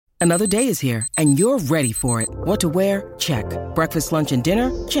Another day is here, and you're ready for it. What to wear? Check. Breakfast, lunch, and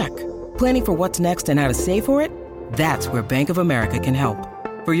dinner? Check. Planning for what's next and how to save for it? That's where Bank of America can help.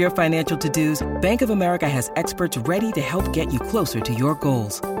 For your financial to-dos, Bank of America has experts ready to help get you closer to your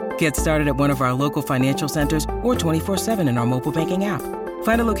goals. Get started at one of our local financial centers or 24/7 in our mobile banking app.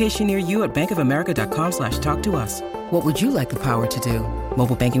 Find a location near you at bankofamerica.com/talktous. What would you like the power to do?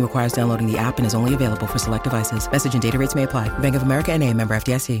 Mobile banking requires downloading the app and is only available for select devices. Message and data rates may apply. Bank of America N.A., member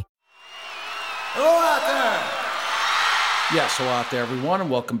FDIC. Hello out there! Yes, hello out there, everyone, and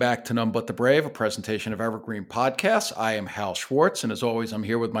welcome back to None But the Brave, a presentation of Evergreen Podcasts. I am Hal Schwartz, and as always, I'm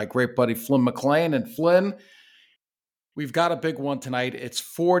here with my great buddy Flynn McLean. And Flynn, we've got a big one tonight. It's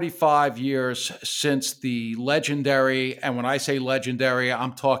 45 years since the legendary, and when I say legendary,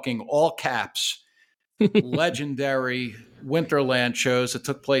 I'm talking all caps, legendary Winterland shows that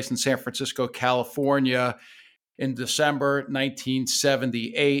took place in San Francisco, California in December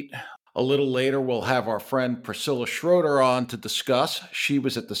 1978. A little later, we'll have our friend Priscilla Schroeder on to discuss. She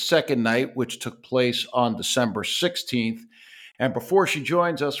was at the second night, which took place on December 16th. And before she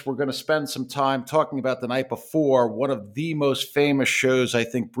joins us, we're going to spend some time talking about the night before, one of the most famous shows I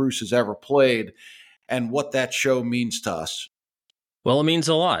think Bruce has ever played, and what that show means to us. Well, it means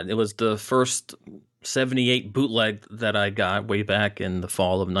a lot. It was the first 78 bootleg that I got way back in the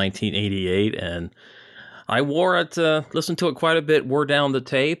fall of 1988, and I wore it, listened to it quite a bit, wore down the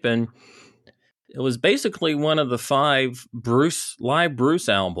tape, and it was basically one of the 5 live Bruce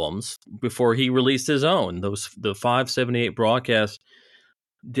albums before he released his own. The 578 broadcasts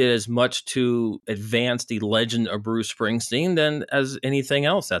did as much to advance the legend of Bruce Springsteen than as anything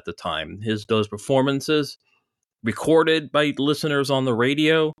else at the time. Those performances, recorded by listeners on the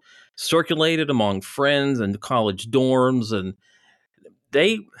radio, circulated among friends and college dorms, and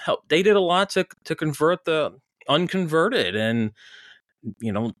they did a lot to convert the unconverted. And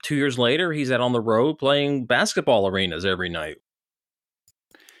 2 years later, he's out on the road playing basketball arenas every night.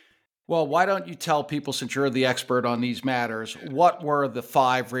 Well, why don't you tell people, since you're the expert on these matters, what were the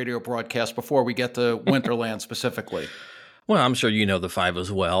 5 radio broadcasts before we get to Winterland specifically? Well, I'm sure you know the 5 as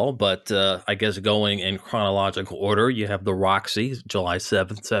well, but I guess going in chronological order, you have the Roxy, July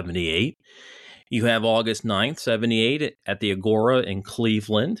 7th, 78. You have August 9th, 78 at the Agora in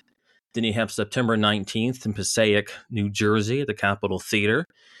Cleveland. Then you have September 19th in Passaic, New Jersey at the Capitol Theater.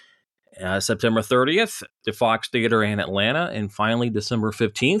 September 30th, the Fox Theater in Atlanta. And finally, December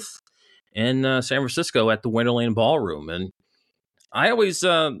 15th in San Francisco at the Winterland Ballroom. And I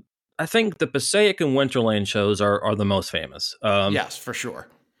think the Passaic and Winterland shows are the most famous. Yes, for sure.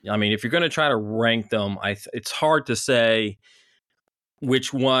 I mean, if you're going to try to rank them, it's hard to say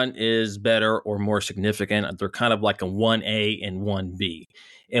which one is better or more significant. They're kind of like a 1A and 1B.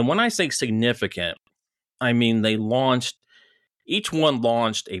 And when I say significant, I mean each one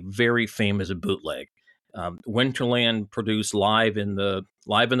launched a very famous bootleg. Winterland produced Live in the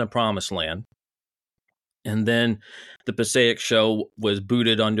Promised Land. And then the Passaic show was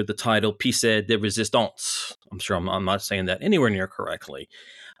booted under the title Piece de Resistance. I'm sure I'm not saying that anywhere near correctly.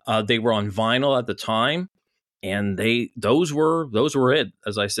 They were on vinyl at the time. And those were it.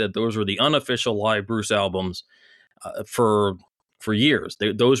 As I said, those were the unofficial live Bruce albums for years.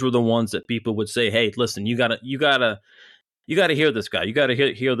 Those were the ones that people would say, "Hey, listen, you gotta hear this guy. You gotta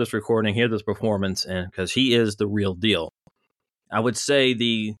hear this recording, hear this performance, and because he is the real deal." I would say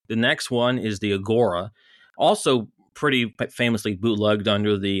the next one is the Agora, also pretty famously bootlegged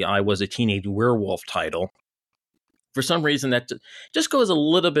under the "I Was a Teenage Werewolf" title. For some reason, that just goes a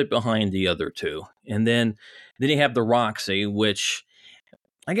little bit behind the other two. And then you have the Roxy, which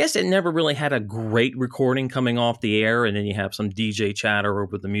I guess it never really had a great recording coming off the air. And then you have some DJ chatter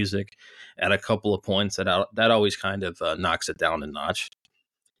over the music at a couple of points that always kind of knocks it down a notch.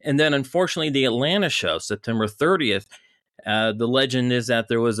 And then, unfortunately, the Atlanta show, September 30th, the legend is that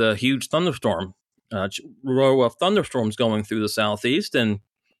there was a huge thunderstorm, row of thunderstorms going through the Southeast, and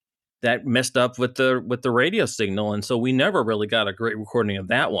that messed up with the radio signal, and so we never really got a great recording of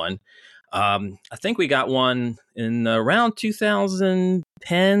that one. I think we got one in around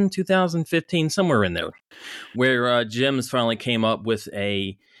 2010, 2015, somewhere in there, where Jim's finally came up with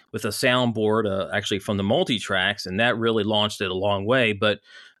a soundboard, actually from the multi-tracks, and that really launched it a long way. But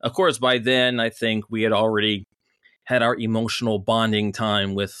of course, by then, I think we had already had our emotional bonding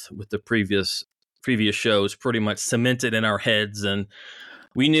time with the previous shows pretty much cemented in our heads, and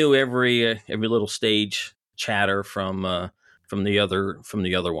we knew every little stage chatter from the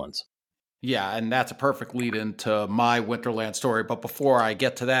other ones. Yeah, and that's a perfect lead into my Winterland story. But before I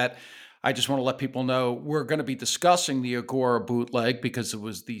get to that, I just want to let people know we're going to be discussing the Agora bootleg because it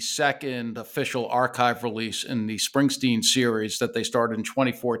was the second official archive release in the Springsteen series that they started in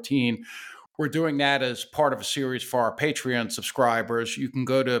 2014. We're doing that as part of a series for our Patreon subscribers. You can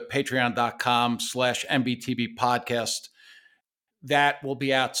go to patreon.com/MBTB podcast. That will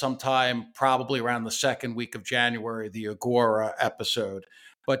be out sometime probably around the second week of January, the Agora episode.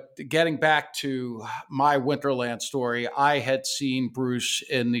 But getting back to my Winterland story, I had seen Bruce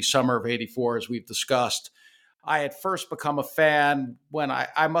in the summer of '84, as we've discussed. I had first become a fan when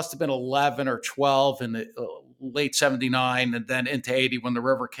I must have been 11 or 12 in the late 79 and then into 80 when The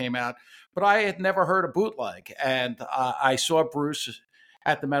River came out. But I had never heard a bootleg. And I saw Bruce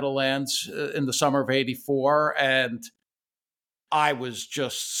at the Meadowlands in the summer of '84. And I was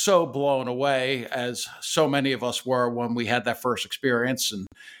just so blown away, as so many of us were when we had that first experience. And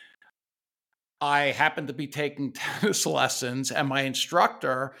I happened to be taking tennis lessons, and my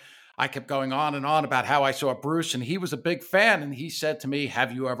instructor, I kept going on and on about how I saw Bruce, and he was a big fan. And he said to me,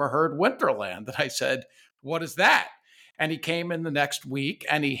 "Have you ever heard Winterland?" And I said, "What is that?" And he came in the next week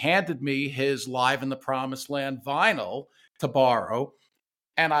and he handed me his Live in the Promised Land vinyl to borrow.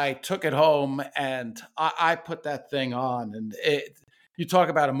 And I took it home and I put that thing on. And you talk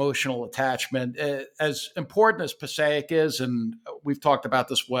about emotional attachment. As important as Passaic is, and we've talked about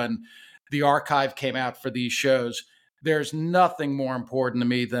this when the archive came out for these shows, there's nothing more important to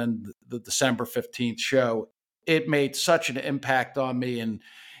me than the December 15th show. It made such an impact on me. And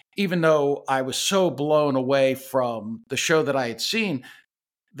even though I was so blown away from the show that I had seen,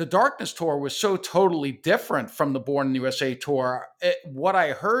 the Darkness tour was so totally different from the Born in the USA tour. What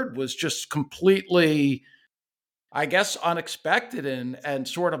I heard was just completely, I guess, unexpected and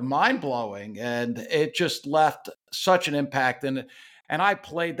sort of mind-blowing. And it just left such an impact. And I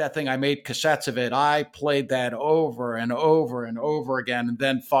played that thing. I made cassettes of it. I played that over and over and over again. And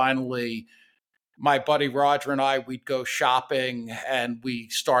then finally, my buddy Roger and I, we'd go shopping and we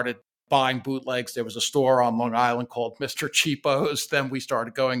started buying bootlegs. There was a store on Long Island called Mr. Cheapo's. Then we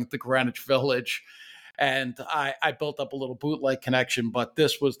started going to Greenwich Village, and I built up a little bootleg connection, but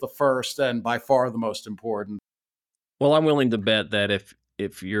this was the first and by far the most important. Well, I'm willing to bet that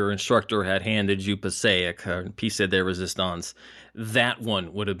if your instructor had handed you Passaic, Piece de Resistance, that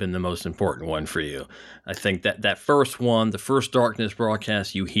one would have been the most important one for you. I think that first one, the first Darkness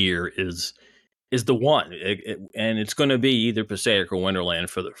broadcast you hear is the one, and it's going to be either Passaic or Winterland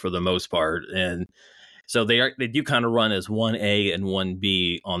for the most part. And so they do kind of run as 1A and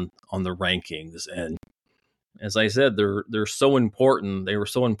 1B on the rankings. And as I said, they're so important. They were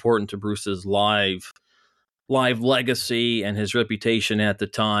so important to Bruce's live legacy and his reputation at the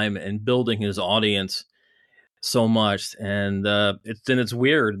time, and building his audience so much. And it's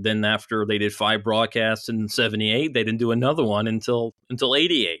weird. Then after they did 5 broadcasts in '78, they didn't do another one until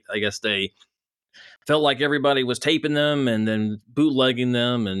 '88. I guess they felt like everybody was taping them and then bootlegging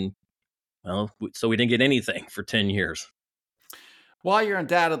them, and so we didn't get anything for 10 years. Well, you're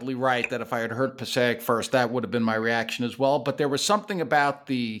undoubtedly right that if I had heard Passaic first, that would have been my reaction as well. But there was something about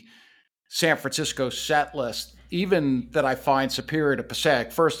the San Francisco set list, even that I find superior to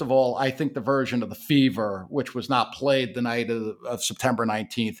Passaic. First of all, I think the version of The Fever, which was not played the night of September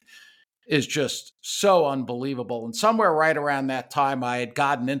 19th, is just so unbelievable. And somewhere right around that time, I had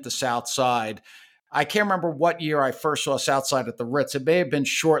gotten into Southside. I can't remember what year I first saw Southside at the Ritz. It may have been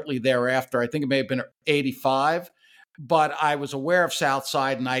shortly thereafter. I think it may have been '85. But I was aware of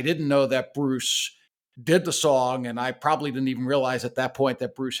Southside, and I didn't know that Bruce did the song. And I probably didn't even realize at that point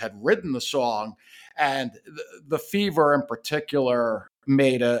that Bruce had written the song. And the Fever in particular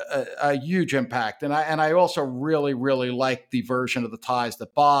made a huge impact. And I also really, really liked the version of The Ties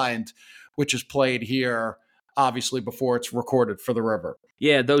That Bind, which is played here, obviously, before it's recorded for The River.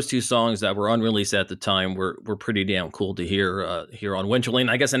 Yeah, those two songs that were unreleased at the time were pretty damn cool to hear here on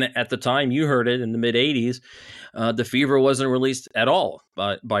Winterland. I guess at the time you heard it in the mid '80s, The Fever wasn't released at all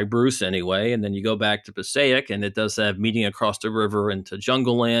by Bruce anyway. And then you go back to Passaic, and it does have Meeting Across the River into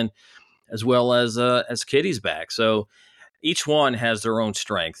Jungle Land, as well as Kitty's Back. So each one has their own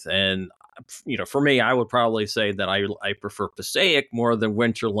strength. And for me, I would probably say that I prefer Passaic more than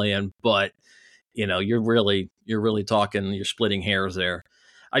Winterland, but you're really talking, you're splitting hairs there.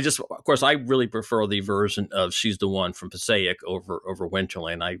 Of course, I really prefer the version of She's the One from Passaic over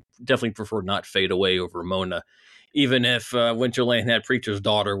Winterland. I definitely prefer Not Fade Away over Mona, even if Winterland had Preacher's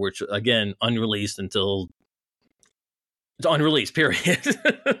Daughter, which, again, unreleased until it's unreleased, period.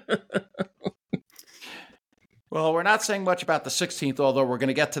 Well, we're not saying much about the 16th, although we're going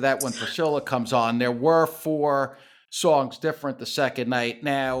to get to that when Priscilla comes on. There were 4 songs different the second night.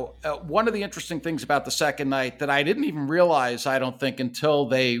 Now, one of the interesting things about the second night that I didn't even realize, I don't think, until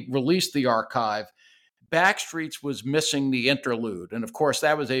they released the archive, Backstreets was missing the interlude. And of course,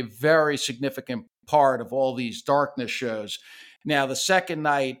 that was a very significant part of all these Darkness shows. Now, the second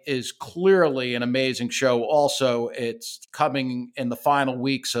night is clearly an amazing show. Also, it's coming in the final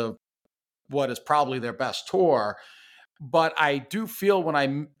weeks of what is probably their best tour. But I do feel when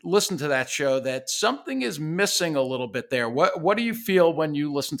I listen to that show that something is missing a little bit there. What do you feel when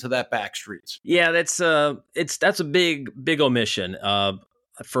you listen to that Backstreets? Yeah, that's a big omission.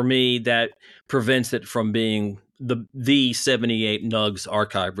 For me, that prevents it from being the 78 Nugs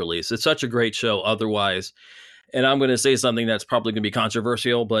archive release. It's such a great show otherwise. And I'm going to say something that's probably going to be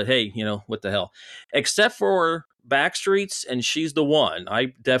controversial, but hey, what the hell? Except for Backstreets and She's the One,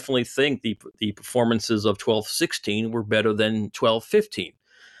 I definitely think the performances of 12:16 were better than 12:15.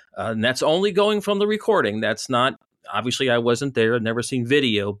 And that's only going from the recording. That's not, obviously I wasn't there, I'd never seen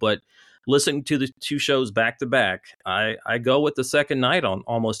video, but listening to the two shows back to back, I go with the second night on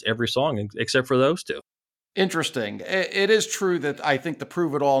almost every song except for those two. Interesting. It is true that I think the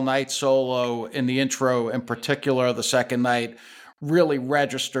Prove It All Night solo in the intro, in particular, the second night, really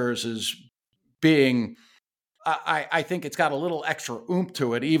registers as being, I think it's got a little extra oomph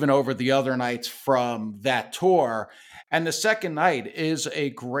to it, even over the other nights from that tour. And the second night is a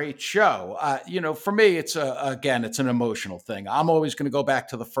great show. For me, it's it's an emotional thing. I'm always going to go back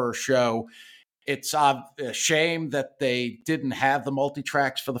to the first show. It's a shame that they didn't have the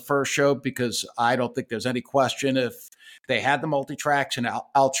multi-tracks for the first show, because I don't think there's any question if they had the multi-tracks and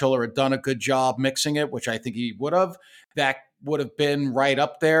Al Chiller had done a good job mixing it, which I think he would have, that would have been right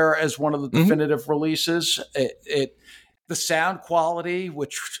up there as one of the definitive releases. The sound quality,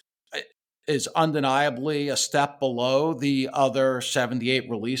 which is undeniably a step below the other 78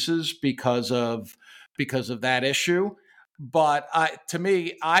 releases because of that issue. But to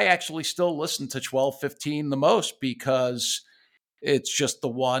me, I actually still listen to 12:15 the most, because it's just the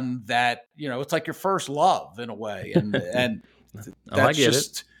one that, it's like your first love in a way. And I get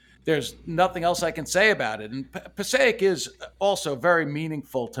it. There's nothing else I can say about it. And Passaic is also very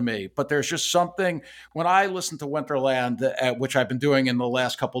meaningful to me, but there's just something when I listen to Winterland, which I've been doing in the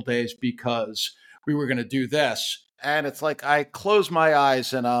last couple of days because we were going to do this. And it's like I close my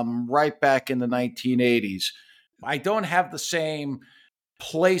eyes and I'm right back in the 1980s. I don't have the same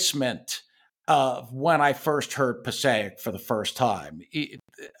placement of when I first heard Passaic for the first time.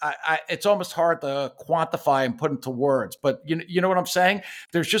 It's almost hard to quantify and put into words, but you know what I'm saying?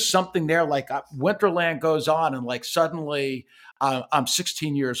 There's just something there, like Winterland goes on and like suddenly I'm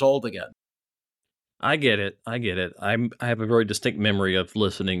 16 years old again. I get it. I have a very distinct memory of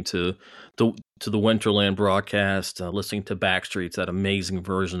listening to the Winterland broadcast, listening to Backstreets, that amazing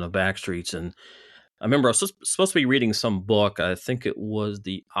version of Backstreets. And I remember I was supposed to be reading some book. I think it was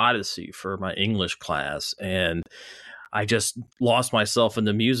the Odyssey for my English class. And I just lost myself in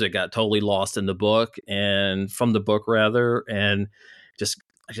the music, got totally lost in the book and from the book rather. And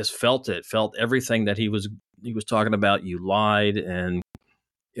I just felt everything that he was talking about. You lied. And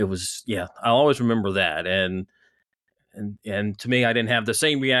it was, I always remember that. And to me, I didn't have the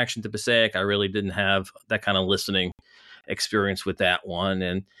same reaction to Passaic. I really didn't have that kind of listening experience with that one.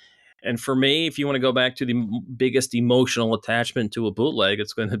 And for me, if you want to go back to the biggest emotional attachment to a bootleg,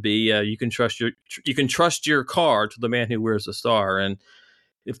 it's going to be you can trust your car to the man who wears the star. And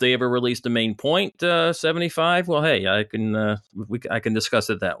if they ever release the Main Point 75, well, hey, I can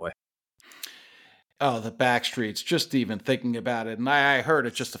discuss it that way. Oh, the Backstreets, just even thinking about it. And I heard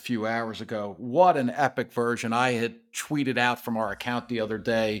it just a few hours ago. What an epic version. I had tweeted out from our account the other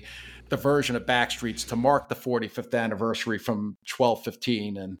day, the version of Backstreets to mark the 45th anniversary from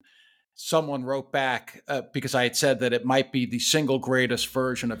 12:15. And someone wrote back because I had said that it might be the single greatest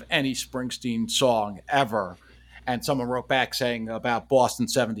version of any Springsteen song ever. And someone wrote back saying about Boston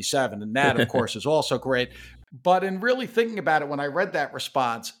 77. And that, of course, is also great. But in really thinking about it, when I read that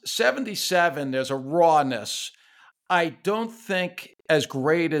response, 77, there's a rawness. I don't think, as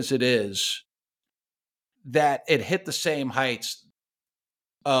great as it is, that it hit the same heights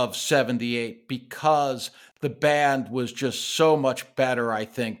of 78, because the band was just so much better, I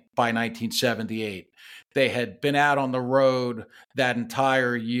think, by 1978. They had been out on the road that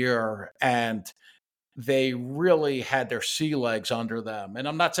entire year, and they really had their sea legs under them. And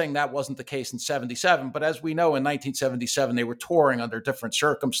I'm not saying that wasn't the case in 77, but as we know, in 1977, they were touring under different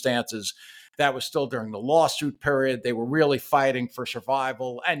circumstances. That was still during the lawsuit period. They were really fighting for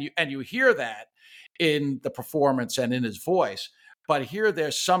survival. And you hear that in the performance and in his voice. But here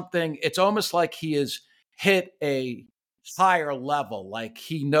there's something, it's almost like he has hit a higher level, like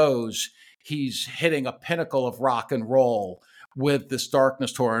he knows he's hitting a pinnacle of rock and roll with this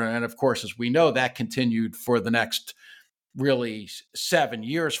Darkness tour. And of course, as we know, that continued for the next really 7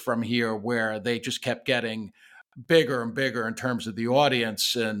 years from here, where they just kept getting bigger and bigger in terms of the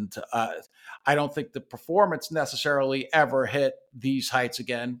audience. And I don't think the performance necessarily ever hit these heights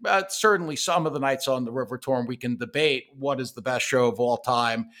again. But certainly some of the nights on the River Tour, we can debate what is the best show of all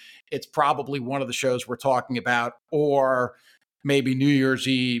time. It's probably one of the shows we're talking about, or maybe New Year's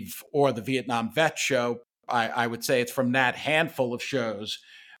Eve or the Vietnam Vet show. I would say it's from that handful of shows.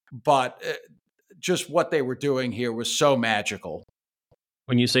 But just what they were doing here was so magical.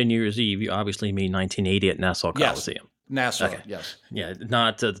 When you say New Year's Eve, you obviously mean 1980 at Nassau Coliseum. Yes, Nassau, okay. Yes. Yeah,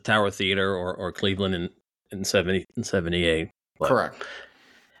 not the Tower Theater or Cleveland in 78. Correct.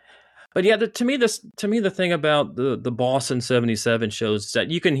 But yeah, to me, the thing about the Boston 77 shows is that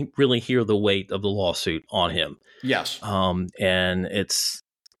you can really hear the weight of the lawsuit on him. Yes. And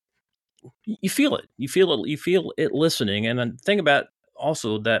you feel it. You feel it listening. And the thing about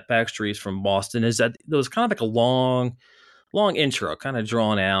also that Backstreet's from Boston is that there was kind of like a long intro, kind of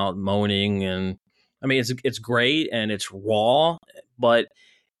drawn out, moaning, and I mean it's great and it's raw, but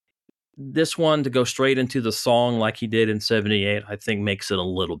this one to go straight into the song like he did in 78, I think makes it a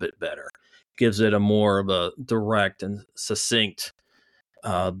little bit better. Gives it a more of a direct and succinct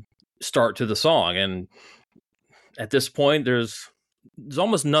start to the song. And at this point, there's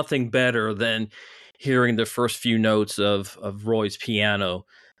almost nothing better than hearing the first few notes of Roy's piano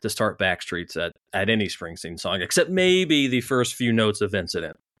to start Backstreet's at any Springsteen song, except maybe the first few notes of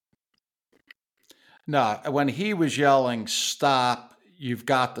Incident. No, when he was yelling, "Stop, you've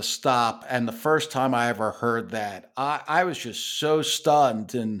got to stop," and the first time I ever heard that, I was just so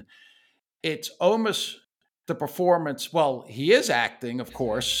stunned. And it's almost the performance. Well, he is acting, of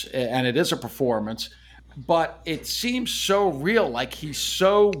course, and it is a performance, but it seems so real, like he's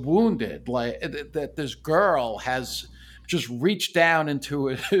so wounded, like that this girl has just reached down into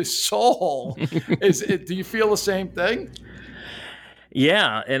his soul. Do you feel the same thing?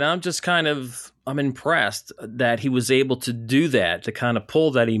 Yeah, and I'm impressed that he was able to do that, to kind of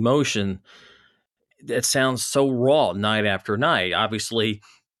pull that emotion that sounds so raw night after night. Obviously,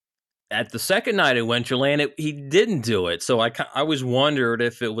 at the second night at Winterland, he didn't do it. So I always wondered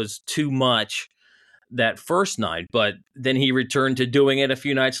if it was too much that first night, but then he returned to doing it a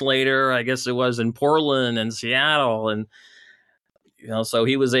few nights later. I guess it was in Portland and Seattle, and so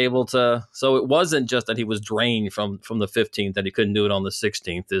he was able to. So it wasn't just that he was drained from the 15th, that he couldn't do it on the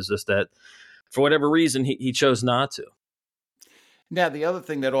 16th. It's just that for whatever reason he chose not to. Now, the other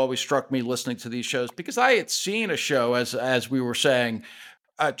thing that always struck me listening to these shows, because I had seen a show, as we were saying,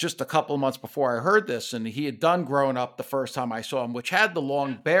 just a couple of months before I heard this, and he had done Growing Up the first time I saw him, which had the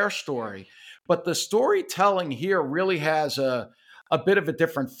Long Bear story. But the storytelling here really has a bit of a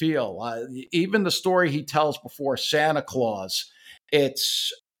different feel. Even the story he tells before Santa Claus,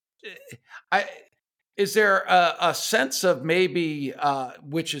 is there a sense of maybe,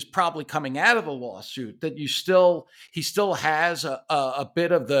 which is probably coming out of the lawsuit, that he still has a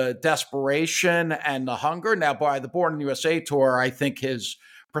bit of the desperation and the hunger? Now, by the Born in the USA tour, I think his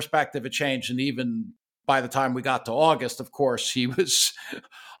perspective had changed. And even by the time we got to August, of course, he was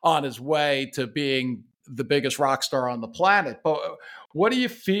on his way to being the biggest rock star on the planet. But what do you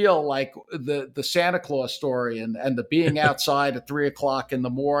feel like the Santa Claus story and the being outside at 3:00 in the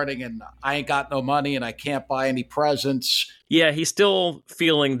morning and I ain't got no money and I can't buy any presents? Yeah, he's still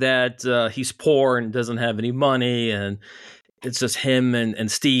feeling that he's poor and doesn't have any money, and it's just him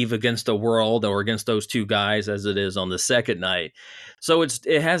and Steve against the world, or against those two guys, as it is on the second night. So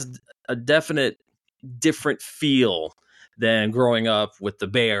it has a definite different feel than Growing Up with the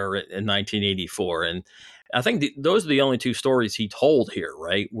Bear in 1984. And I think those are the only two stories he told here,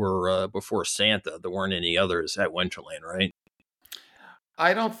 right? Were before Santa. There weren't any others at Winterland, right?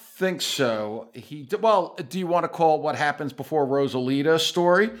 I don't think so. Well, do you want to call What Happens Before Rosalita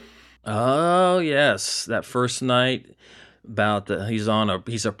story? Oh, yes. That first night about he's a private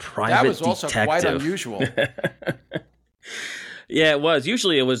detective. That was also quite unusual. Yeah, it was.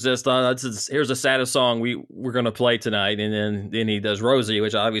 Usually it was just, here's a saddest song we're going to play tonight. And then he does Rosie,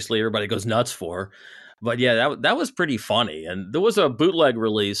 which obviously everybody goes nuts for. But yeah, that was pretty funny. And there was a bootleg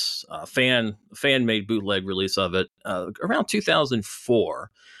release, fan-made bootleg release of it around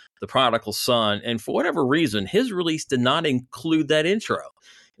 2004, The Prodigal Son. And for whatever reason, his release did not include that intro.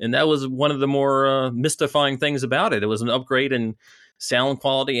 And that was one of the more mystifying things about it. It was an upgrade in sound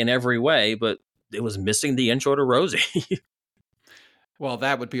quality in every way, but it was missing the intro to Rosie. Well,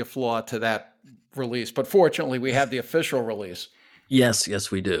 that would be a flaw to that release. But fortunately, we have the official release. Yes,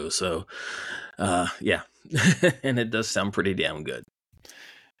 we do. So, yeah. And it does sound pretty damn good.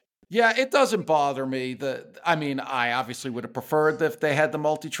 Yeah, it doesn't bother me. I obviously would have preferred if they had the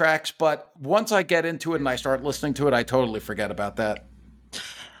multi-tracks, but once I get into it and I start listening to it, I totally forget about that.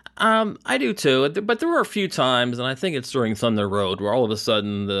 I do too, but there were a few times, and I think it's during Thunder Road, where all of a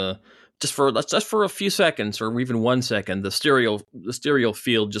sudden just for a few seconds or even 1 second, the stereo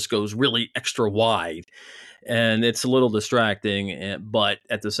field just goes really extra wide, and it's a little distracting. But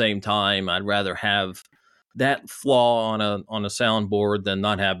at the same time, I'd rather have that flaw on a soundboard than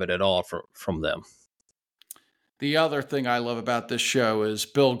not have it at all from them. The other thing I love about this show is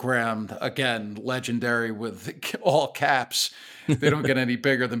Bill Graham, again, legendary with all caps. They don't get any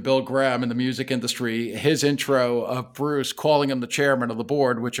bigger than Bill Graham in the music industry. His intro of Bruce calling him the chairman of the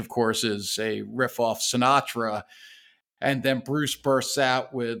board, which of course is a riff off Sinatra. And then Bruce bursts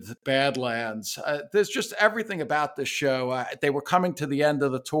out with Badlands. There's just everything about this show. They were coming to the end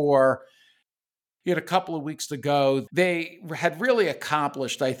of the tour. He had a couple of weeks to go. They had really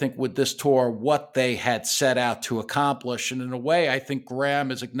accomplished, I think, with this tour, what they had set out to accomplish. And in a way, I think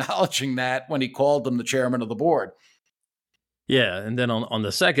Graham is acknowledging that when he called them the chairman of the board. Yeah, and then on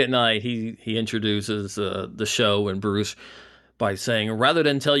the second night, he introduces the show and Bruce by saying, rather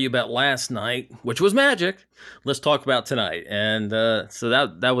than tell you about last night, which was magic, let's talk about tonight. And so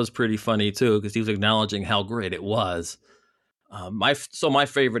that was pretty funny, too, because he was acknowledging how great it was. My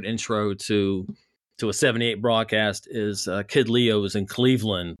favorite intro to a 78 broadcast is Kid Leo's in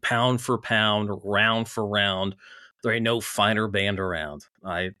Cleveland, pound for pound, round for round. There ain't no finer band around.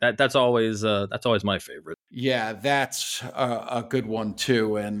 That's always my favorite. Yeah, that's a good one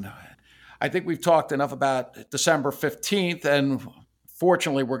too. And I think we've talked enough about December 15th, and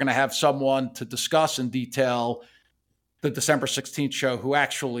fortunately we're going to have someone to discuss in detail the December 16th show who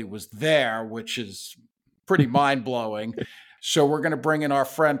actually was there, which is pretty mind-blowing. So we're going to bring in our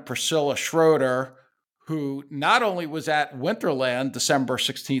friend Priscilla Schroeder, who not only was at Winterland December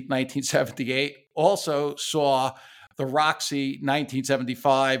 16th, 1978, also saw the Roxy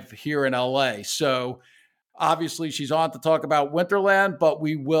 1975 here in LA. So obviously she's on to talk about Winterland, but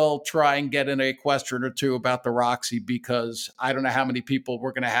we will try and get in a question or two about the Roxy, because I don't know how many people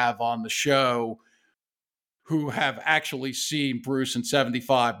we're going to have on the show who have actually seen Bruce in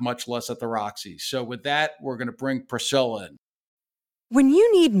 75, much less at the Roxy. So with that, we're going to bring Priscilla in. When you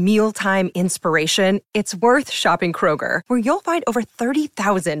need mealtime inspiration, it's worth shopping Kroger, where you'll find over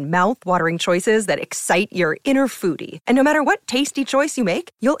 30,000 mouth-watering choices that excite your inner foodie. And no matter what tasty choice you make,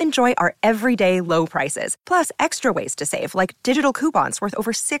 you'll enjoy our everyday low prices, plus extra ways to save, like digital coupons worth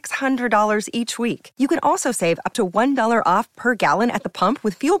over $600 each week. You can also save up to $1 off per gallon at the pump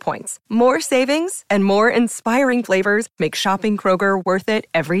with fuel points. More savings and more inspiring flavors make shopping Kroger worth it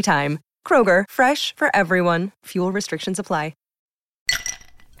every time. Kroger, fresh for everyone. Fuel restrictions apply.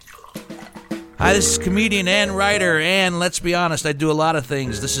 Hi, this is comedian and writer, and let's be honest, I do a lot of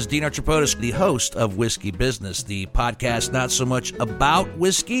things. This is Dino Tripodis, the host of Whiskey Business, the podcast not so much about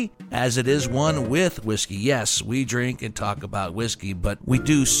whiskey as it is one with whiskey. Yes, we drink and talk about whiskey, but we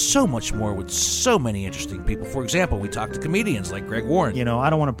do so much more with so many interesting people. For example, we talk to comedians like Greg Warren. You know, I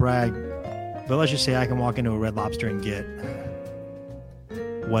don't want to brag, but let's just say I can walk into a Red Lobster and get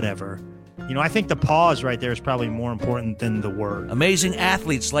whatever. You know, I think the pause right there is probably more important than the word. Amazing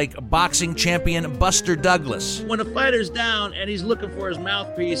athletes like boxing champion Buster Douglas. When a fighter's down and he's looking for his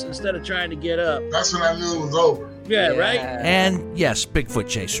mouthpiece instead of trying to get up. That's when I knew it was over. Yeah, right? And yes, Bigfoot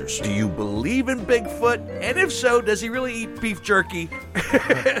chasers. Do you believe in Bigfoot? And if so, does he really eat beef jerky?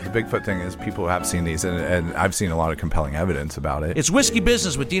 The Bigfoot thing is people have seen these, and I've seen a lot of compelling evidence about it. It's Whiskey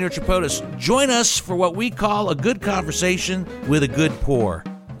Business with Dino Tripodis. Join us for what we call a good conversation with a good pour.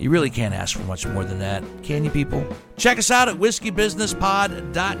 You really can't ask for much more than that, can you, people? Check us out at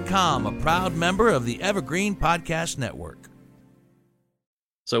whiskeybusinesspod.com, a proud member of the Evergreen Podcast Network.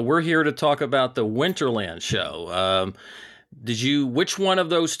 So we're here to talk about the Winterland show. Which one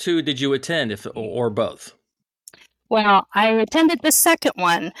of those two did you attend, or both? Well, I attended the second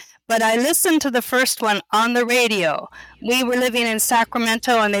one, but I listened to the first one on the radio. We were living in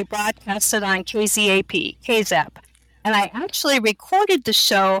Sacramento, and they broadcasted on KZAP. And I actually recorded the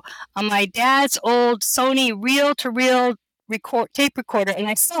show on my dad's old Sony reel-to-reel tape recorder, and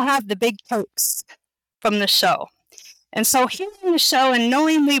I still have the big tapes from the show. And so hearing the show and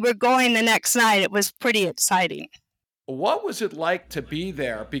knowing we were going the next night, it was pretty exciting. What was it like to be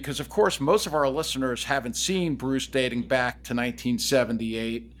there? Because, of course, most of our listeners haven't seen Bruce dating back to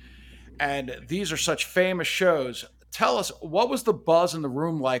 1978, and these are such famous shows. Tell us, what was the buzz in the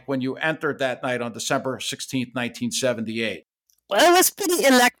room like when you entered that night on December 16th, 1978? Well, it was pretty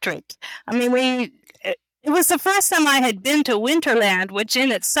electric. I mean, it was the first time I had been to Winterland, which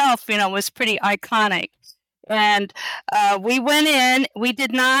in itself, was pretty iconic. And we went in. We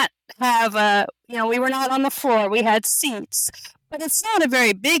did not have we were not on the floor. We had seats. But it's not a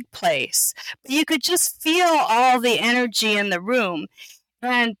very big place. But you could just feel all the energy in the room.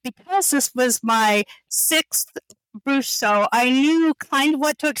 And because this was my sixth Bruce show, I knew kind of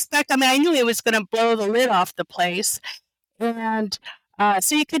what to expect. I mean, I knew it was going to blow the lid off the place. And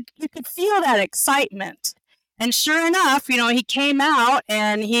so you could feel that excitement. And sure enough, he came out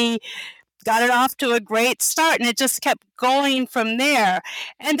and he got it off to a great start, and it just kept going from there.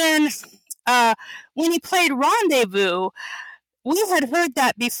 And then when he played Rendezvous, we had heard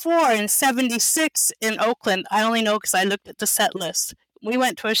that before in '76 in Oakland. I only know because I looked at the set list. We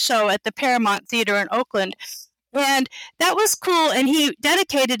went to a show at the Paramount Theater in Oakland, and that was cool. And he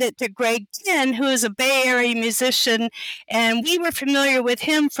dedicated it to Greg Kihn, who is a Bay Area musician, and we were familiar with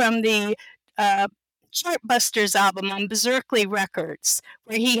him from the Chartbusters album on Berserkly Records,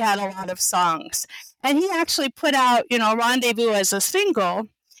 where he had a lot of songs. And he actually put out, Rendezvous as a single.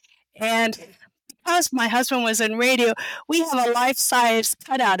 And because my husband was in radio, we have a life-size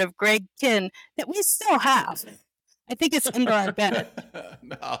cutout of Greg Kihn that we still have. I think it's under our bed.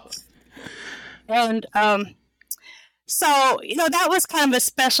 No. And so, that was kind of a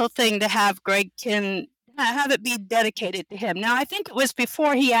special thing to have Greg Kihn, have it be dedicated to him. Now, I think it was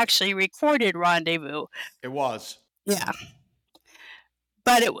before he actually recorded Rendezvous. It was. Yeah.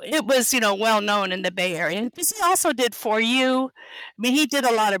 But it was, well known in the Bay Area. And he also did For You. I mean, he did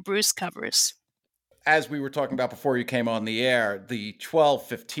a lot of Bruce covers. As we were talking about before you came on the air, the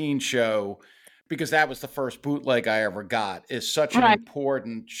 12:15 show, because that was the first bootleg I ever got, is such an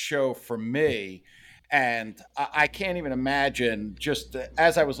important show for me. And I can't even imagine, just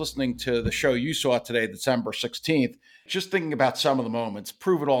as I was listening to the show you saw today, December 16th, just thinking about some of the moments.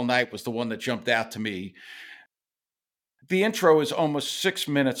 Prove It All Night was the one that jumped out to me. The intro is almost 6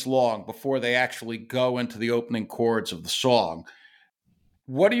 minutes long before they actually go into the opening chords of the song.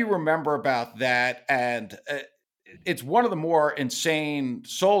 What do you remember about that? And it's one of the more insane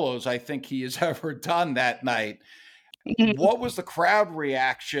solos I think he has ever done that night. What was the crowd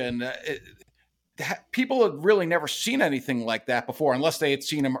reaction? People had really never seen anything like that before, unless they had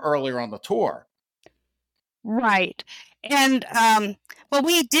seen him earlier on the tour. Right. And,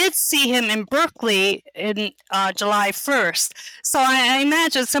 we did see him in Berkeley in July 1st. So I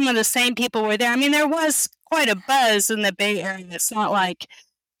imagine some of the same people were there. I mean, there was quite a buzz in the Bay Area. It's not like,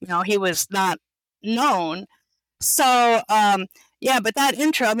 he was not known. So, but that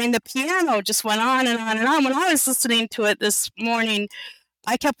intro, I mean, the piano just went on and on and on. When I was listening to it this morning,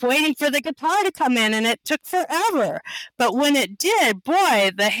 I kept waiting for the guitar to come in, and it took forever. But when it did,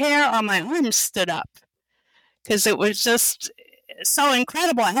 boy, the hair on my arms stood up because it was just so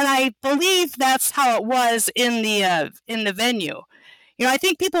incredible. And I believe that's how it was in the venue. I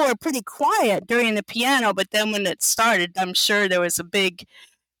think people were pretty quiet during the piano, but then when it started, I'm sure there was a big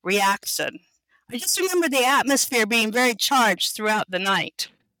reaction. I just remember the atmosphere being very charged throughout the night.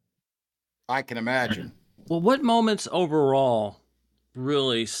 I can imagine. Well, what moments overall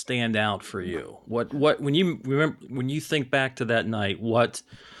really stand out for you? What when you think back to that night, what's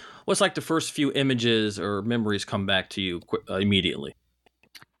like the first few images or memories come back to you immediately?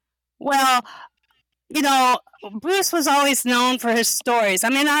 Well, Bruce was always known for his stories. I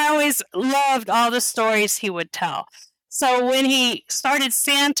mean, I always loved all the stories he would tell. So when he started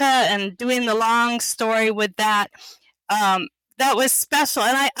Santa and doing the long story with that, that was special.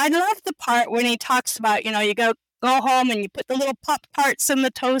 And I love the part when he talks about, you go home and you put the little Pop-Tarts in the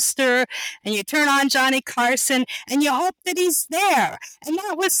toaster and you turn on Johnny Carson and you hope that he's there. And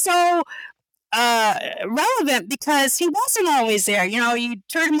that was so relevant because he wasn't always there. You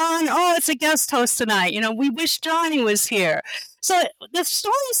turn him on, oh, it's a guest host tonight. We wish Johnny was here. So the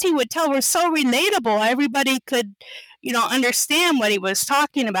stories he would tell were so relatable. Everybody could, understand what he was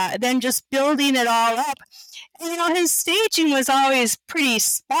talking about. And then just building it all up. And, his staging was always pretty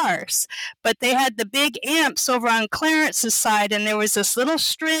sparse, but they had the big amps over on Clarence's side, and there was this little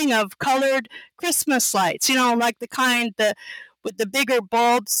string of colored Christmas lights, like the kind with the bigger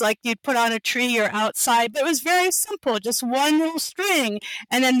bulbs like you'd put on a tree or outside. But it was very simple, just one little string,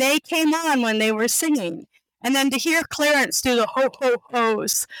 and then they came on when they were singing. And then to hear Clarence do the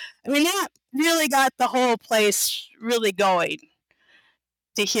ho-ho-hos, I mean, that really got the whole place really going,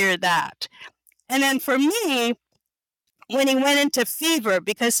 to hear that. And then for me, when he went into Fever,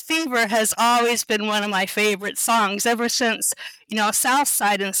 because Fever has always been one of my favorite songs ever since,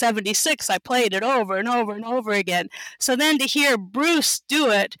 Southside in '76, I played it over and over and over again. So then to hear Bruce do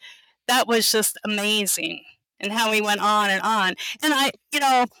it, that was just amazing. And how he went on and on. And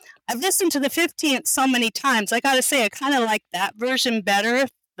I've listened to the 15th so many times. I got to say, I kind of like that version better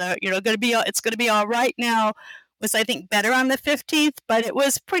It's gonna be all right now was, I think, better on the 15th, but it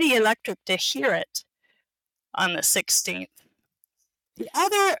was pretty electric to hear it on the 16th. The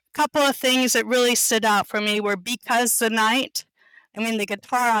other couple of things that really stood out for me were Because the Night. I mean, the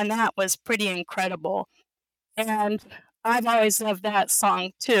guitar on that was pretty incredible. And I've always loved that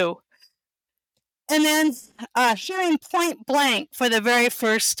song too. And then hearing Point Blank for the very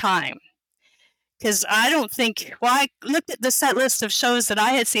first time. Because I looked at the set list of shows that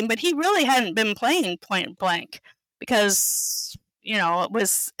I had seen, but he really hadn't been playing Point Blank because,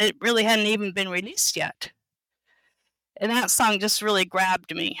 it really hadn't even been released yet. And that song just really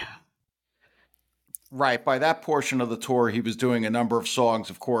grabbed me. Right. By that portion of the tour, he was doing a number of songs.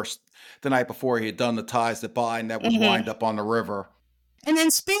 Of course, the night before he had done The Ties That Bind, that would wind up on the river. And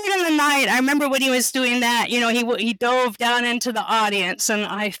then Spirit in the Night, I remember when he was doing that, he dove down into the audience, and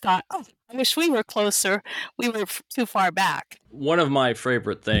I thought, oh, I wish we were closer. We were too far back. One of my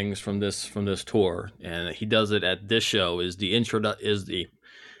favorite things from this tour, and he does it at this show, is the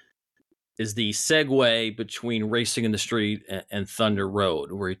segue between Racing in the Street and Thunder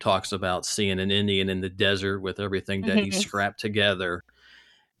Road, where he talks about seeing an Indian in the desert with everything that he scrapped together.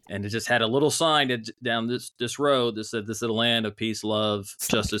 And it just had a little sign down this road that said, "This is a land of peace, love,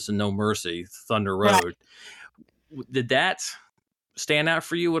 justice, and no mercy, Thunder Road." Right. Did that stand out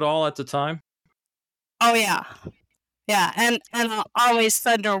for you at all at the time? Oh, yeah. Yeah, and always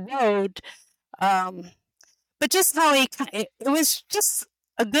Thunder Road. But just how it was just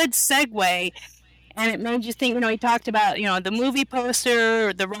a good segue, and it made you think, he talked about, the movie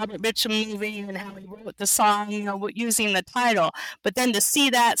poster, the Robert Mitchum movie, and how he wrote the song, using the title. But then to see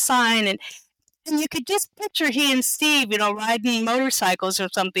that sign, and you could just picture he and Steve, riding motorcycles or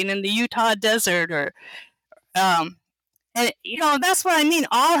something in the Utah desert, or, and, that's what I mean.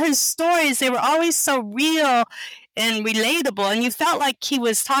 All his stories, they were always so real and relatable, and you felt like he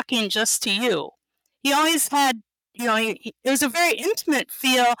was talking just to you. He always had, it was a very intimate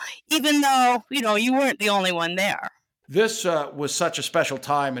feel, even though, you weren't the only one there. This was such a special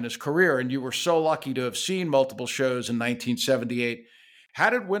time in his career, and you were so lucky to have seen multiple shows in 1978. How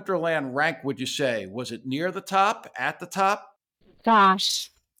did Winterland rank, would you say? Was it near the top, at the top? Gosh.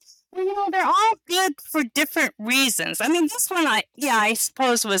 Well, they're all good for different reasons. I mean, this one, I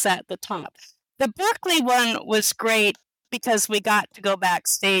suppose was at the top. The Berkeley one was great because we got to go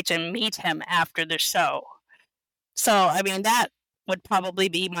backstage and meet him after the show. So, I mean, that would probably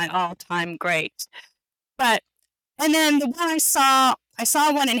be my all-time great. And then the one I saw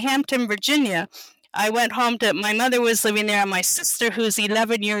one in Hampton, Virginia. I went home my mother was living there, and my sister, who's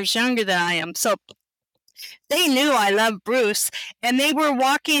 11 years younger than I am. So they knew I loved Bruce, and they were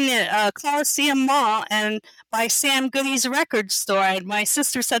walking at Coliseum Mall and by Sam Goody's record store. And my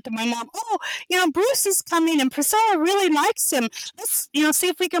sister said to my mom, "Oh, Bruce is coming, and Priscilla really likes him. Let's, see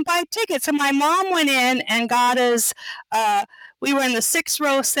if we can buy tickets." And my mom went in and got us. We were in the 6th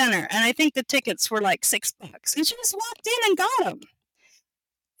row center, and I think the tickets were like $6. And she just walked in and got them.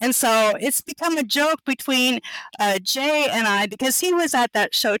 And so it's become a joke between Jay and I, because he was at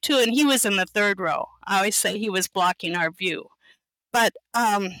that show too, and he was in the 3rd row. I always say he was blocking our view. But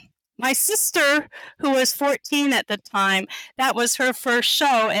my sister, who was 14 at the time, that was her first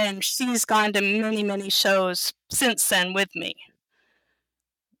show, and she's gone to many, many shows since then with me.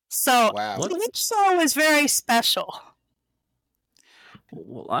 So each show was very special.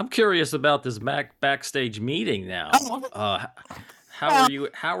 Well, I'm curious about this backstage meeting now.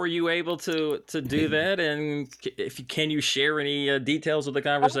 How were you able to do that? And can you share any details of the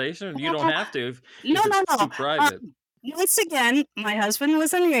conversation? You don't have to. No. Too private. Once again, my husband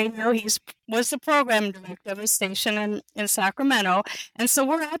was in radio. He was the program director of a station in Sacramento, and so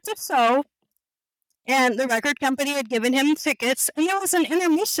we're at the show. And the record company had given him tickets, and there was an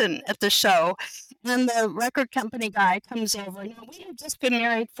intermission at the show. And the record company guy comes over. Now, we had just been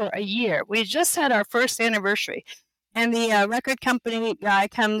married for a year. We just had our first anniversary. And the record company guy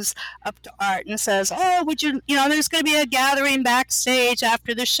comes up to Art and says, "Oh, would you, there's going to be a gathering backstage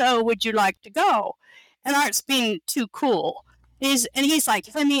after the show. Would you like to go?" And Art's being too cool. He's like,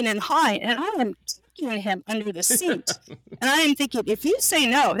 and hi. And I am taking him under the seat. And I am thinking, if you say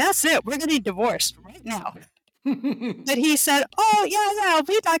no, that's it. We're getting divorced right now. But he said, "Oh, yeah,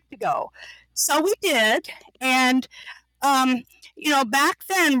 we'd like to go." So we did. And, back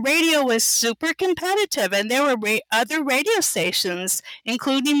then radio was super competitive, and there were other radio stations,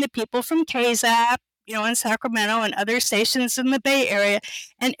 including the people from KZAP, in Sacramento, and other stations in the Bay Area.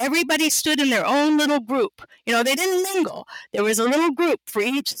 And everybody stood in their own little group. They didn't mingle. There was a little group for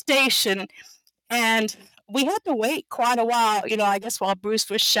each station. And we had to wait quite a while, I guess while Bruce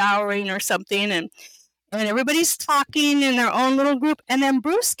was showering or something. and everybody's talking in their own little group. And then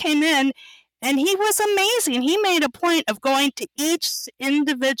Bruce came in, and he was amazing. He made a point of going to each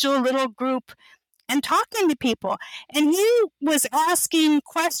individual little group and talking to people. And he was asking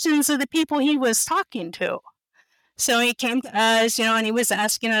questions of the people he was talking to. So he came to us, and he was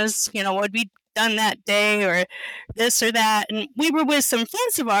asking us, what we'd done that day or this or that. And we were with some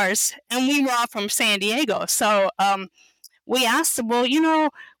friends of ours, and we were all from San Diego. So we asked him, well,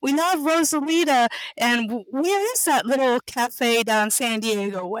 we love Rosalita, and where is that little cafe down San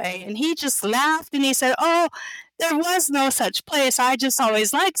Diego way? And he just laughed, and he said, oh, there was no such place. I just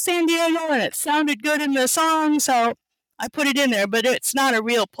always liked San Diego, and it sounded good in the song, so I put it in there, but it's not a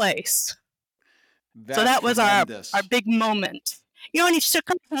real place. So that was our big moment. And he shook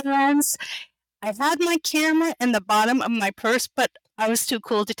our hands. I had my camera in the bottom of my purse, but I was too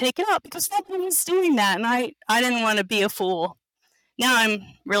cool to take it out because nobody was doing that, and I didn't want to be a fool. Now I'm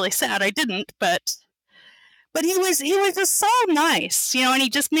really sad I didn't, but he was just so nice, and he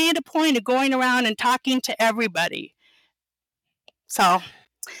just made a point of going around and talking to everybody. So,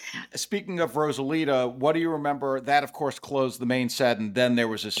 speaking of Rosalita, what do you remember? That, of course, closed the main set, and then there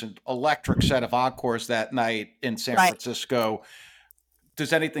was this electric set of encores that night in San Francisco.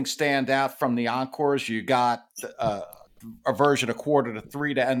 Does anything stand out from the encores? You got a version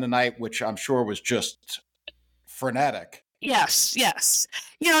 2:45 to end the night, which I'm sure was just frenetic. Yes.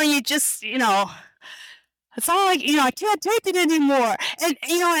 You just, it's all like, I can't take it anymore. And,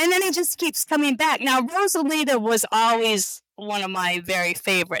 and then it just keeps coming back. Now, Rosalita was always one of my very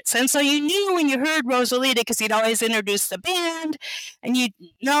favorites. And so you knew when you heard Rosalita, because he'd always introduce the band, and you'd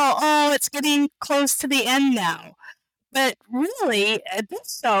know, oh, it's getting close to the end now. But really, at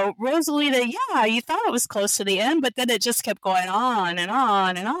this show, Rosalita, you thought it was close to the end, but then it just kept going on and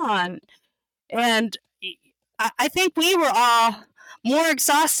on and on. And I think we were all more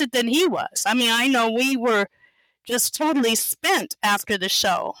exhausted than he was. I mean, I know we were just totally spent after the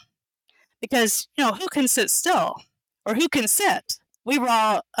show because, who can sit still or who can sit? We were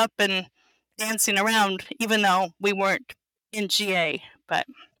all up and dancing around, even though we weren't in GA, but...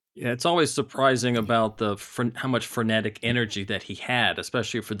 Yeah, it's always surprising about how much frenetic energy that he had,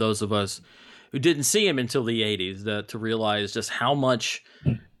 especially for those of us who didn't see him until the 80s, to realize just how much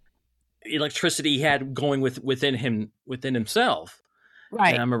electricity he had going within himself.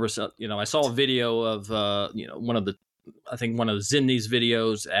 Right. And I remember, I saw a video of, one of the Zimney's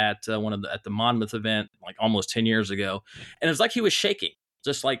videos at at the Monmouth event, like almost 10 years ago. And it was like he was shaking.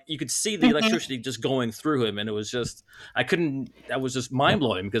 Just like you could see the electricity just going through him, and it was just that was just mind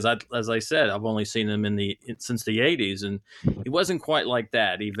blowing because as I said, I've only seen him since the 80s, and he wasn't quite like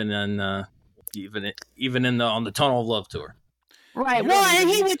that even on the Tunnel of Love tour. Right. Well, and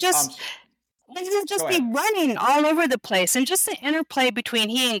he would just be running all over the place, and just the interplay between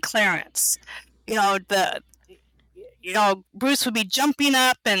he and Clarence. Bruce would be jumping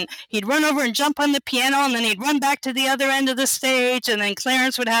up and he'd run over and jump on the piano, and then he'd run back to the other end of the stage, and then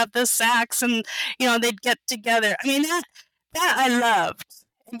Clarence would have the sax, and, they'd get together. I mean, that I loved.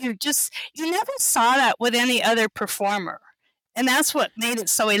 And you never saw that with any other performer. And that's what made it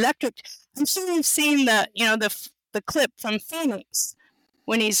so electric. I'm sure you've seen the clip from Phoenix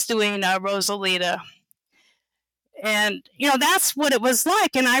when he's doing Rosalita. And, that's what it was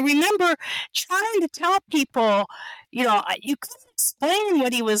like. And I remember trying to tell people, you couldn't explain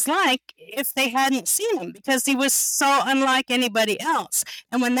what he was like if they hadn't seen him because he was so unlike anybody else.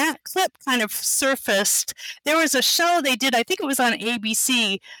 And when that clip kind of surfaced, there was a show they did, I think it was on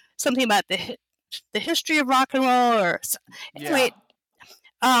ABC, something about the history of rock and roll anyway.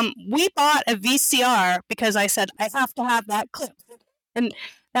 We bought a VCR because I said, I have to have that clip. And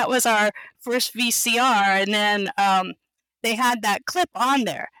that was our first VCR, and then they had that clip on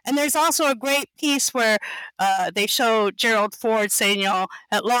there. And there's also a great piece where they show Gerald Ford saying,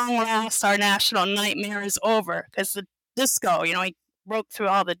 at long last, our national nightmare is over, because the disco, he broke through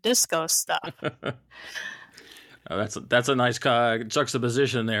all the disco stuff. That's a nice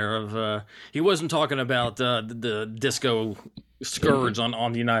juxtaposition there of he wasn't talking about the disco scourge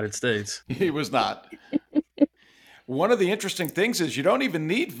on the United States. He was not. One of the interesting things is you don't even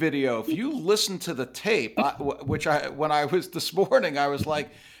need video. If you listen to the tape, when I was this morning, I was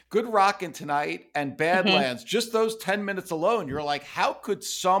like, Good Rockin' Tonight and Badlands, just those 10 minutes alone, you're like, how could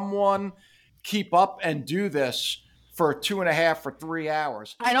someone keep up and do this for 2.5 or 3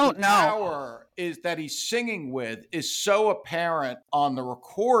 hours? I don't know. The power is that he's singing with is so apparent on the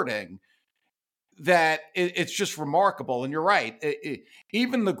recording that it's just remarkable. And you're right.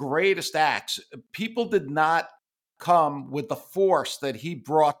 Even the greatest acts, people did not come with the force that he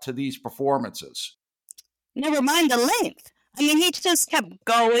brought to these performances. Never mind the length. I mean, he just kept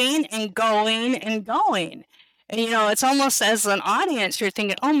going and going and going. And, it's almost as an audience, you're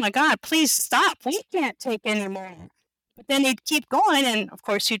thinking, oh my God, please stop. We can't take any more. But then he'd keep going. And of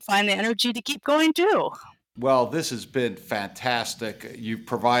course, you'd find the energy to keep going too. Well, this has been fantastic. You've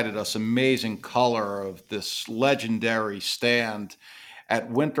provided us amazing color of this legendary stand at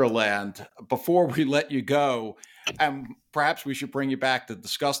Winterland. Before we let you go, and perhaps we should bring you back to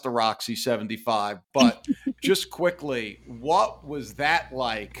discuss the Roxy 75, but just quickly, what was that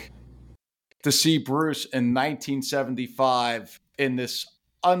like to see Bruce in 1975 in this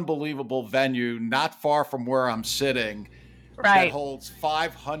unbelievable venue not far from where I'm sitting that holds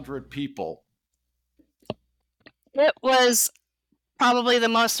 500 people? It was probably the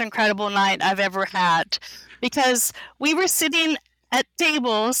most incredible night I've ever had, because we were sitting at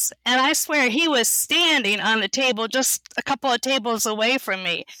tables, and I swear he was standing on the table just a couple of tables away from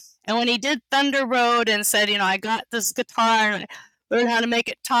me. And when he did Thunder Road and said, I got this guitar and I learned how to make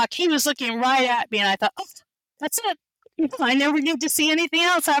it talk, he was looking right at me, and I thought, oh, that's it. I never need to see anything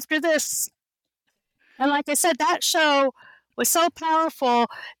else after this. And like I said, that show was so powerful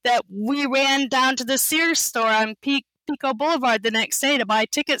that we ran down to the Sears store on Pico Boulevard the next day to buy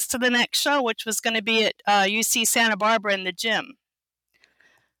tickets to the next show, which was going to be at UC Santa Barbara in the gym.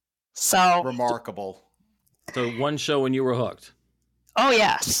 So remarkable. So one show and you were hooked. Oh,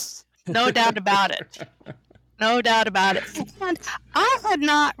 yes. No doubt about it. No doubt about it. And I had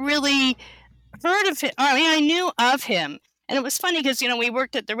not really heard of him. I mean, I knew of him. And it was funny because, we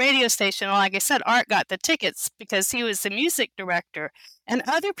worked at the radio station. And like I said, Art got the tickets because he was the music director. And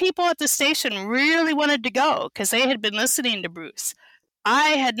other people at the station really wanted to go because they had been listening to Bruce. I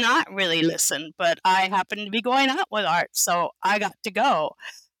had not really listened, but I happened to be going out with Art, so I got to go.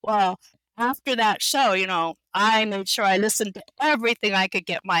 Well, after that show, I made sure I listened to everything I could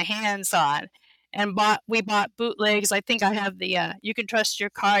get my hands on. And we bought bootlegs. I think I have the You Can Trust Your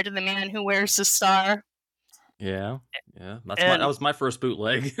Car to the Man Who Wears the Star. Yeah. That was my first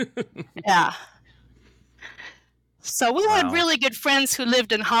bootleg. Yeah. So we had really good friends who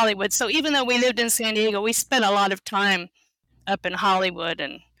lived in Hollywood. So even though we lived in San Diego, we spent a lot of time up in Hollywood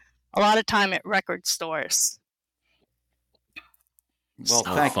and a lot of time at record stores. Well,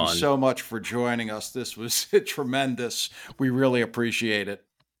 thank you so much for joining us. This was tremendous. We really appreciate it.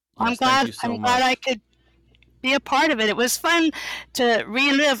 I'm glad I could be a part of it. It was fun to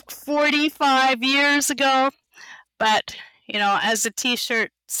relive 45 years ago. But, as the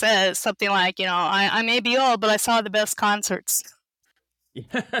T-shirt says, something like, I may be old, but I saw the best concerts.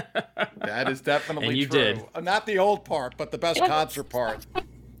 That is definitely and you true. Did. Not the old part, but the best concert part.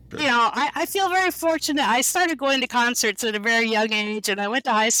 I feel very fortunate. I started going to concerts at a very young age, and I went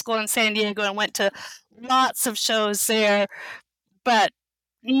to high school in San Diego and went to lots of shows there, but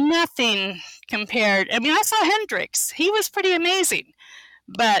nothing compared. I mean, I saw Hendrix. He was pretty amazing,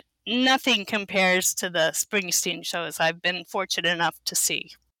 but nothing compares to the Springsteen shows I've been fortunate enough to see.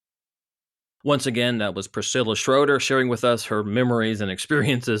 Once again, that was Priscilla Schroeder sharing with us her memories and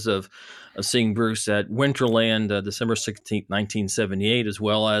experiences of seeing Bruce at Winterland December 16th, 1978, as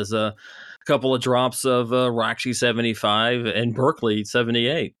well as a couple of drops of Roxy 75 and Berkeley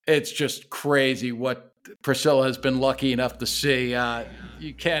 78. It's just crazy what Priscilla has been lucky enough to see.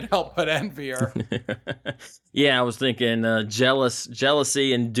 You can't help but envy her. Yeah, I was thinking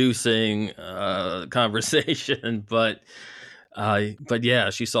jealousy-inducing conversation, but yeah,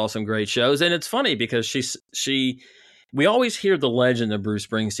 she saw some great shows, and it's funny because we always hear the legend of Bruce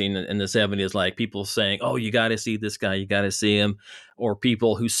Springsteen in the 70s, like people saying, "Oh, you got to see this guy, you got to see him," or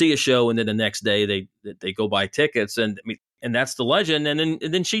people who see a show and then the next day they go buy tickets, and that's the legend. And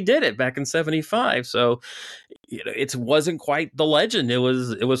then she did it back in 75, so it wasn't quite the legend; it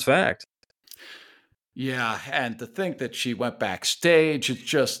was fact. Yeah, and to think that she went backstage,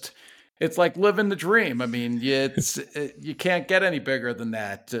 it's like living the dream. I mean, you can't get any bigger than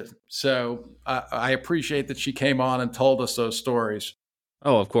that. So I appreciate that she came on and told us those stories.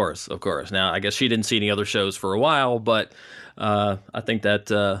 Oh, of course. Now, I guess she didn't see any other shows for a while, but I think that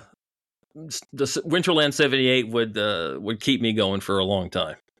the Winterland 78 would keep me going for a long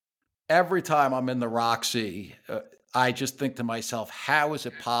time. Every time I'm in the Roxy, I just think to myself, how is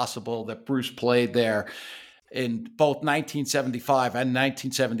it possible that Bruce played there in both 1975 and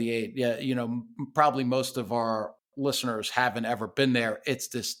 1978? Yeah, probably most of our listeners haven't ever been there. It's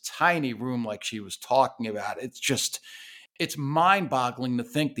this tiny room like she was talking about. It's mind-boggling to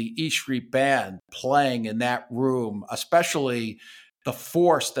think the E Street Band playing in that room, especially the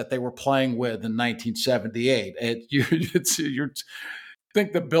force that they were playing with in 1978. You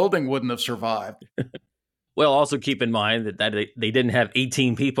think the building wouldn't have survived. Well, also keep in mind that they didn't have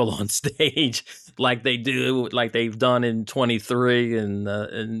 18 people on stage like they've done in 23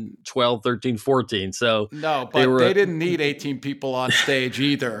 and 12, 13, 14. So No, but they didn't need 18 people on stage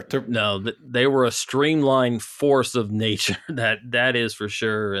either. No, they were a streamlined force of nature. That is for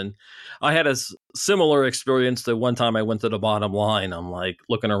sure. And I had a similar experience the one time I went to the Bottom Line. I'm like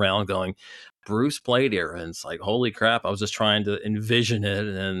looking around going, Bruce played here, and it's like, holy crap, I was just trying to envision it,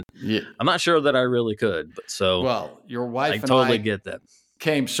 and I'm not sure that I really could. But well, your wife and totally get that.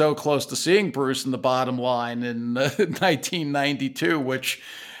 Came so close to seeing Bruce in the Bottom Line in 1992, which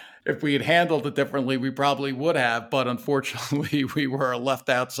if we had handled it differently, we probably would have, but unfortunately we were left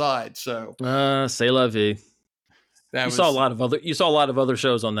outside. So c'est la vie. You saw a lot of other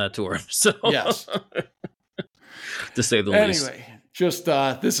shows on that tour. So yes. To say the least. Anyway, just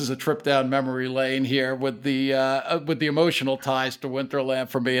this is a trip down memory lane here with the emotional ties to Winterland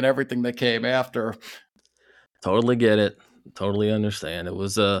for me and everything that came after. Totally get it. Totally understand. It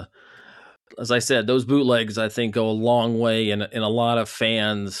was as I said, those bootlegs I think go a long way in a lot of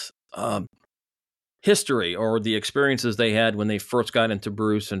fans' history or the experiences they had when they first got into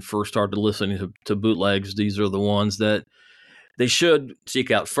Bruce and first started listening to bootlegs. These are the ones that they should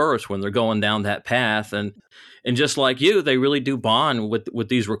seek out first when they're going down that path. And just like you, they really do bond with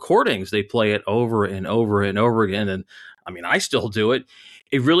these recordings. They play it over and over and over again. And I mean, I still do it.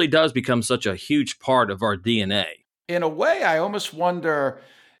 It really does become such a huge part of our DNA. In a way, I almost wonder,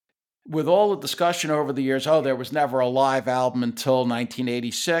 with all the discussion over the years, there was never a live album until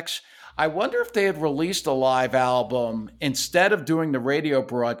 1986. I wonder if they had released a live album instead of doing the radio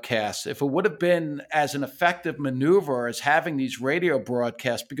broadcasts, if it would have been as an effective maneuver as having these radio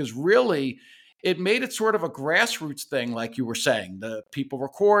broadcasts, because really it made it sort of a grassroots thing, like you were saying, the people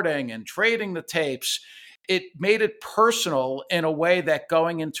recording and trading the tapes. It made it personal in a way that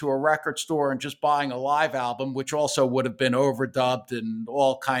going into a record store and just buying a live album, which also would have been overdubbed and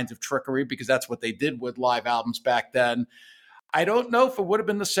all kinds of trickery, because that's what they did with live albums back then. I don't know if it would have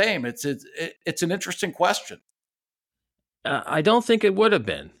been the same. It's an interesting question. I don't think it would have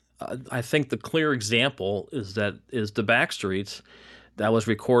been. I think the clear example is the Backstreets. That was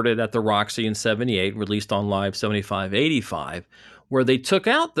recorded at the Roxy in 78, released on Live 75, 85, where they took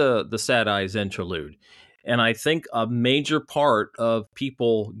out the Sad Eyes interlude. And I think a major part of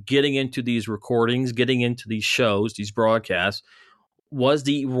people getting into these recordings, getting into these shows, these broadcasts, was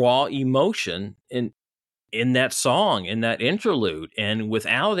the raw emotion in that song, in that interlude. And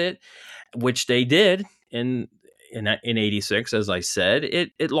without it, which they did in 86, as I said,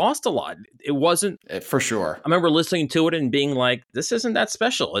 it lost a lot. It wasn't... For sure. I remember listening to it and being like, this isn't that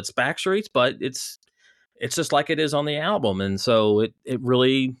special. It's Backstreets, but it's just like it is on the album. And so it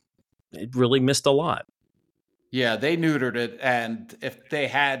really missed a lot. Yeah, they neutered it, and if they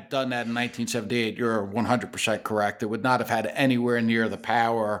had done that in 1978, you're 100% correct. It would not have had anywhere near the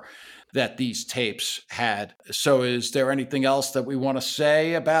power that these tapes had. So is there anything else that we want to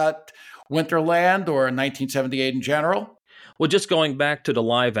say about Winterland or 1978 in general? Well, just going back to the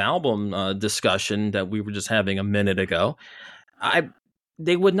live album discussion that we were just having a minute ago,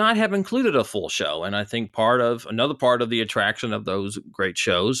 they would not have included a full show. And I think another part of the attraction of those great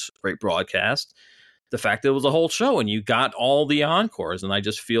shows, great broadcasts, the fact that it was a whole show and you got all the encores. And I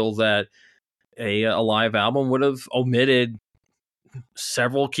just feel that a live album would have omitted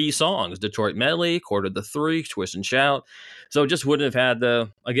several key songs: Detroit Medley, Quarter to Three, Twist and Shout. So it just would not have had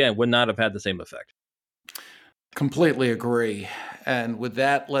the same effect. Completely agree. And with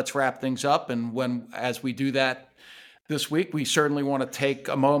that, let's wrap things up. And as we do that this week, we certainly want to take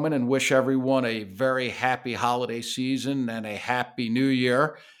a moment and wish everyone a very happy holiday season and a happy new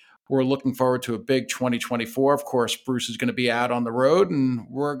year. We're looking forward to a big 2024. Of course, Bruce is going to be out on the road, and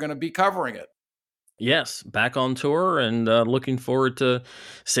we're going to be covering it. Yes, back on tour, and looking forward to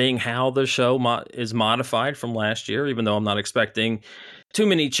seeing how the show is modified from last year, even though I'm not expecting too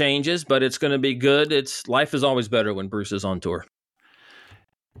many changes, but it's going to be good. Life is always better when Bruce is on tour.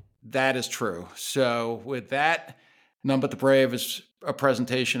 That is true. So with that, None But the Brave is a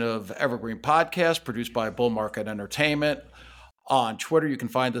presentation of Evergreen Podcast, produced by Bull Market Entertainment. On Twitter, you can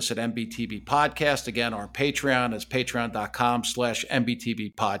find us at MBTB Podcast. Again, our Patreon is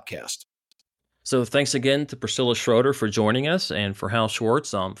patreon.com/MBTB Podcast. So thanks again to Priscilla Schroeder for joining us, and for Hal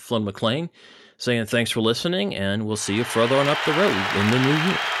Schwartz, I'm Flynn McLean, saying thanks for listening, and we'll see you further on up the road in the new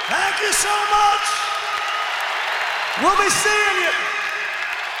year. Thank you so much. We'll be seeing you.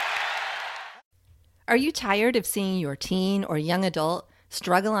 Are you tired of seeing your teen or young adult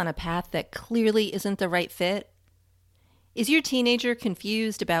struggle on a path that clearly isn't the right fit? Is your teenager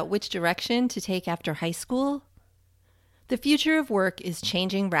confused about which direction to take after high school? The future of work is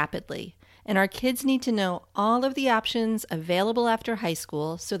changing rapidly, and our kids need to know all of the options available after high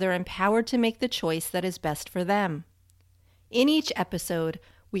school so they're empowered to make the choice that is best for them. In each episode,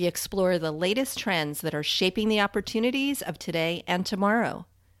 we explore the latest trends that are shaping the opportunities of today and tomorrow.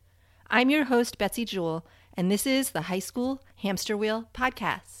 I'm your host, Betsy Jewell, and this is the High School Hamster Wheel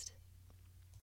Podcast.